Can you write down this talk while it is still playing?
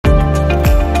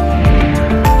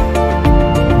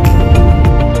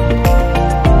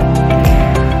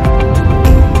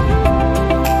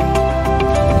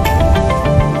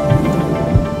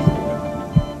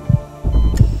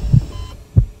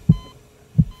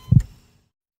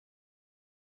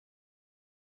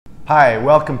Hi,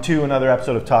 welcome to another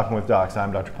episode of Talking with Docs.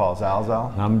 I'm Dr. Paul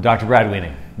Zalzal. I'm Dr. Brad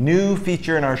Weening. New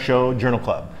feature in our show, Journal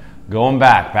Club. Going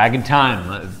back in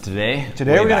time today.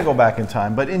 Today we're going to go back in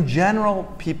time, but in general,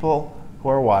 people who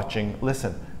are watching,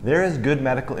 listen, there is good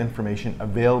medical information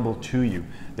available to you.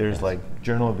 There's like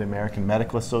Journal of the American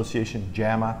Medical Association,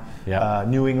 JAMA,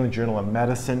 New England Journal of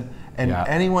Medicine, and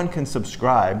anyone can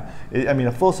subscribe. I mean,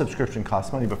 a full subscription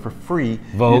costs money, but for free,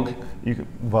 Vogue. You can,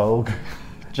 Vogue.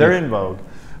 They're in Vogue.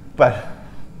 But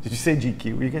did you say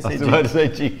GQ? Were you going to say GQ? I was about to say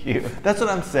GQ. That's what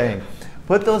I'm saying.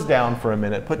 Put those down for a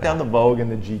minute. Put down the Vogue and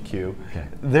the GQ.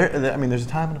 Okay. I mean, there's a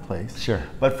time and a place. Sure.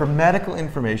 But for medical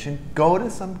information, go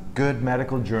to some good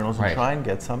medical journals and try and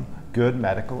get some good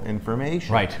medical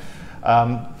information. Right.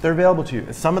 They're available to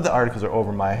you. Some of the articles are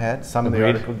over my head. Some of the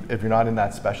articles, if you're not in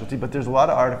that specialty, but there's a lot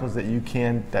of articles that you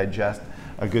can digest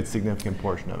a good significant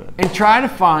portion of it. And try to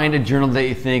find a journal that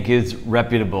you think is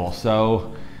reputable.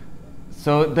 So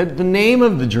the name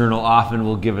of the journal often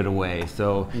will give it away.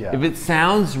 So if it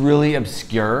sounds really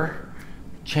obscure,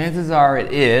 chances are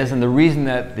it is. And the reason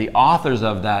that the authors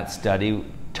of that study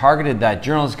targeted that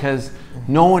journal is because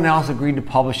no one else agreed to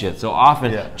publish it. So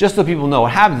often, just so people know,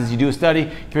 what happens is you do a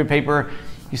study, give a paper,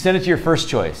 you send it to your first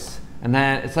choice. And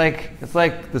then it's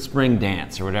like the spring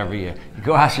dance or whatever. You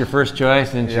go ask your first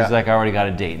choice, and she's like, I already got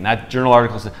a date. And that journal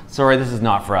article says, sorry, this is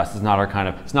not for us. It's not our kind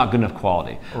of, it's not good enough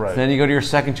quality. Right. So then you go to your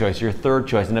second choice, your third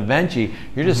choice, and eventually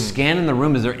you're just scanning the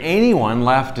room. Is there anyone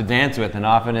left to dance with? And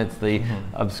often it's the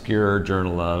obscure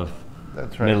journal of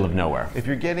middle of nowhere. If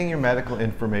you're getting your medical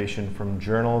information from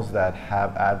journals that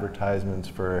have advertisements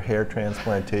for hair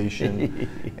transplantation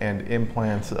and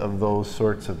implants of those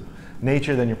sorts of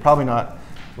nature, then you're probably not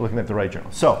looking at the right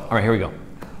journal. So, all right, here we go.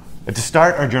 To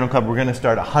start our journal club, we're going to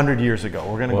start 100 years ago.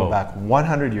 We're going to go back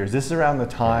 100 years. This is around the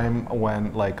time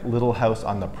when like Little House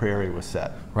on the Prairie was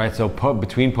set. Right, so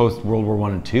between post World War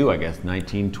I and II, I guess,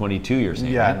 1922 you're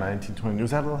saying, Yeah, right? 1920.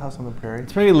 Was that Little House on the Prairie?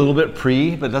 It's maybe a little bit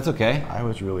pre, but that's okay. I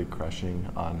was really crushing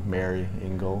on Mary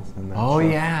Ingalls. In that show.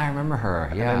 Yeah, I remember her,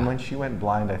 And then when she went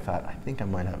blind, I thought, I think I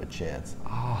might have a chance.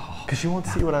 Oh. Because she won't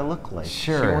see what I look like.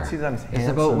 Sure. She won't see that I'm handsome. It's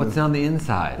about what's on the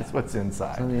inside. It's what's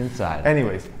inside. It's on the inside.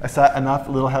 Anyways, I saw enough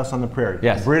Little House on the Prairie.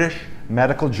 Yes. British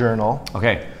Medical Journal.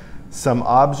 Okay. Some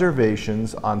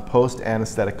observations on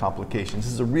post-anesthetic complications.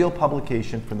 This is a real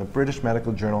publication from the British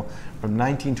Medical Journal from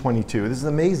 1922. This is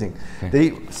amazing. Okay.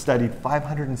 They studied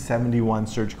 571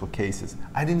 surgical cases.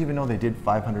 I didn't even know they did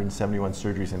 571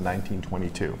 surgeries in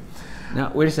 1922. Now,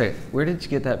 wait a second. Where did you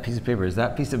get that piece of paper? Is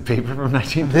that piece of paper from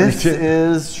 1922? This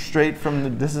is straight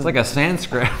from the... It's like a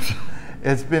Sanskrit.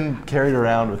 It's been carried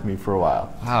around with me for a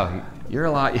while. Wow, you're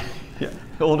a lot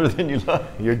older than you look.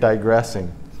 You're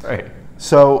digressing. Right.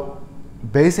 So,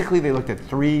 basically, they looked at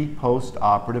 3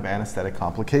 post-operative anesthetic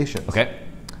complications. Okay.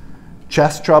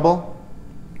 Chest trouble,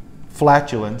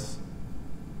 flatulence,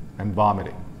 and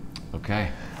vomiting.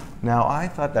 Okay. Now, I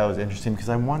thought that was interesting because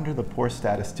I wonder the poor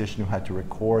statistician who had to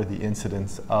record the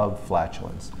incidence of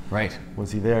flatulence. Right.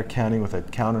 Was he there counting with a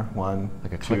counter? 1,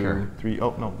 like a 2, clicker. 3.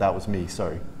 Oh, no, that was me.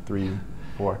 Sorry. 3,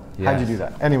 4. Yes. How'd you do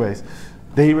that? Anyways,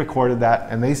 they recorded that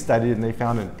and they studied and they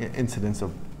found an incidence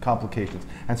of complications.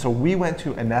 And so we went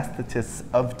to anesthetists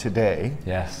of today.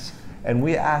 Yes. And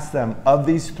we asked them, of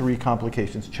these 3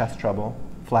 complications, chest trouble,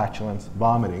 flatulence,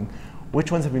 vomiting,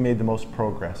 which ones have we made the most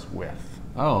progress with?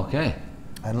 Oh, okay.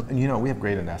 And you know, we have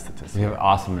great anesthetists. We have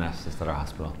awesome anesthetists at our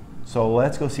hospital. So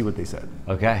let's go see what they said.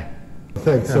 Okay.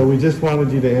 Thanks. So we just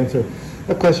wanted you to answer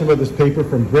a question about this paper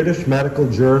from British Medical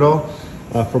Journal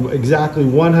from exactly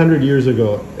 100 years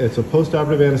ago. It's a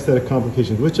post-operative anesthetic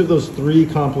complications. Which of those 3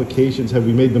 complications have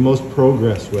we made the most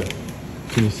progress with?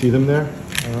 Can you see them there?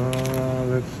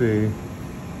 Let's see.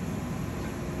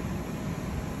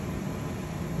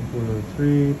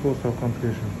 3 post-op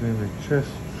complications, namely chest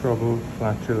trouble,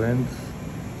 flatulence,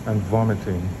 and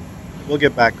vomiting. We'll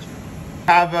get back.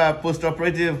 Have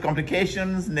post-operative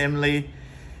complications, namely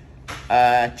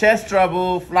chest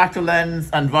trouble, flatulence,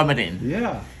 and vomiting.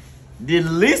 Yeah. The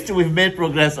least we've made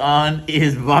progress on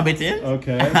is vomiting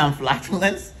and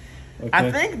flatulence. Okay.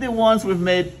 I think the ones we've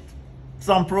made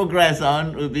some progress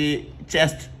on will be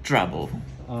chest trouble.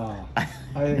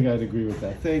 I think I'd agree with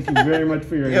that. Thank you very much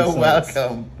for your insights. You're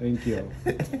welcome. Thank you.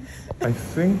 I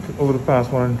think over the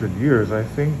past 100 years, I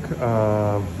think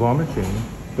vomiting.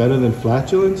 Better than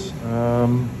flatulence?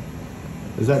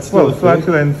 Is that still well,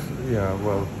 flatulence, yeah,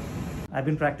 well. I've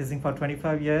been practicing for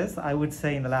 25 years. I would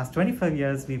say in the last 25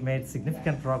 years, we've made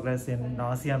significant progress in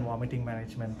nausea and vomiting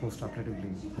management post-operatively.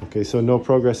 Okay, so no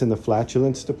progress in the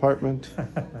flatulence department?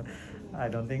 I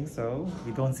don't think so.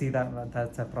 We don't see that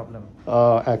that's a problem.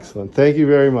 Excellent. Thank you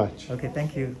very much. Okay,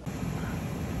 thank you.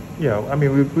 Yeah, I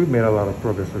mean, we've made a lot of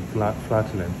progress with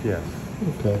flatulence, yes.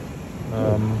 Okay.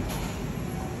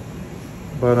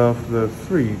 But of the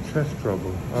three, chest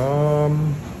trouble.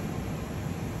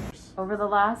 Over the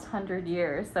last 100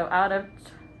 years, so out of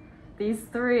these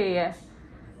three,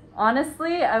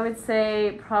 honestly, I would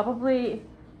say probably,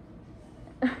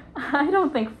 I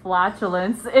don't think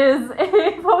flatulence is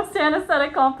a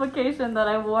post-anesthetic complication that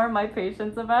I warn my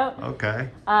patients about. Okay.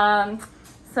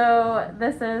 So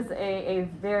this is a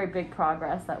very big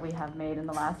progress that we have made in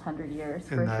the last 100 years,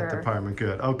 for In that sure. department,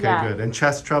 good. Okay, Yeah. good. And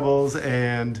chest troubles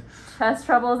and... Chest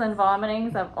troubles and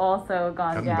vomitings have also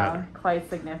gone Gotten down better. quite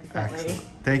significantly. Excellent.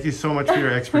 Thank you so much for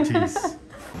your expertise.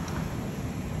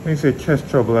 When you say chest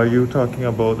trouble, are you talking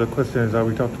about, the question is, are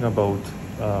we talking about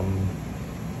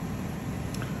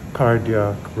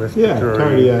cardiac,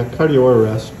 respiratory? Yeah, cardio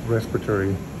arrest.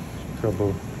 Respiratory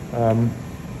trouble.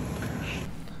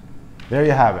 There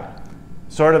you have it.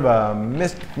 Sort of a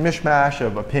mishmash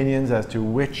of opinions as to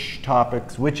which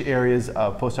topics, which areas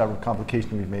of postoperative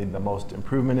complication we've made the most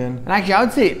improvement in. And actually, I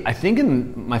would say, I think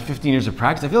in my 15 years of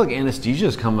practice, I feel like anesthesia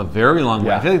has come a very long way.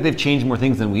 Yeah. I feel like they've changed more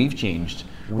things than we've changed.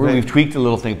 We've tweaked a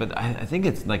little thing, but I think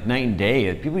it's like night and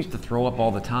day. People used to throw up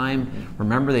all the time.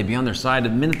 Remember, they'd be on their side. The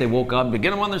minute they woke up, they'd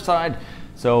get them on their side.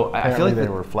 So I feel like they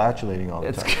were flatulating all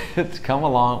the time. It's come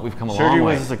along. We've come a long Surgery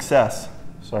way. was a success.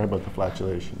 Sorry about the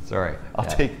flatulation. Sorry. I'll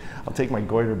take my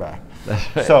goiter back.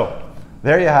 Right. So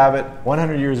there you have it.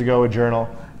 100 years ago, a journal,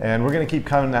 and we're going to keep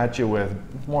coming at you with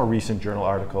more recent journal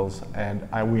articles. And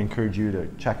we encourage you to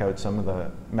check out some of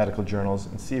the medical journals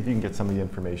and see if you can get some of the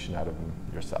information out of them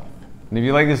yourself. And if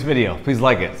you like this video, please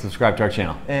like it, subscribe to our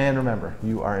channel. And remember,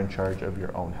 you are in charge of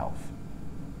your own health.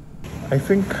 I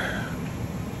think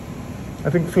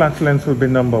flatulence would be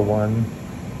number one.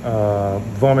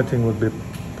 Vomiting would be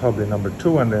probably number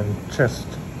two, and then chest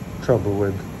trouble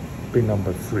would be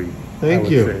number three.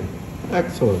 Thank you.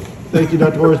 Excellent. Thank you,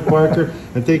 Dr. Horace Parker,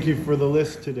 and thank you for the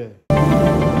list today.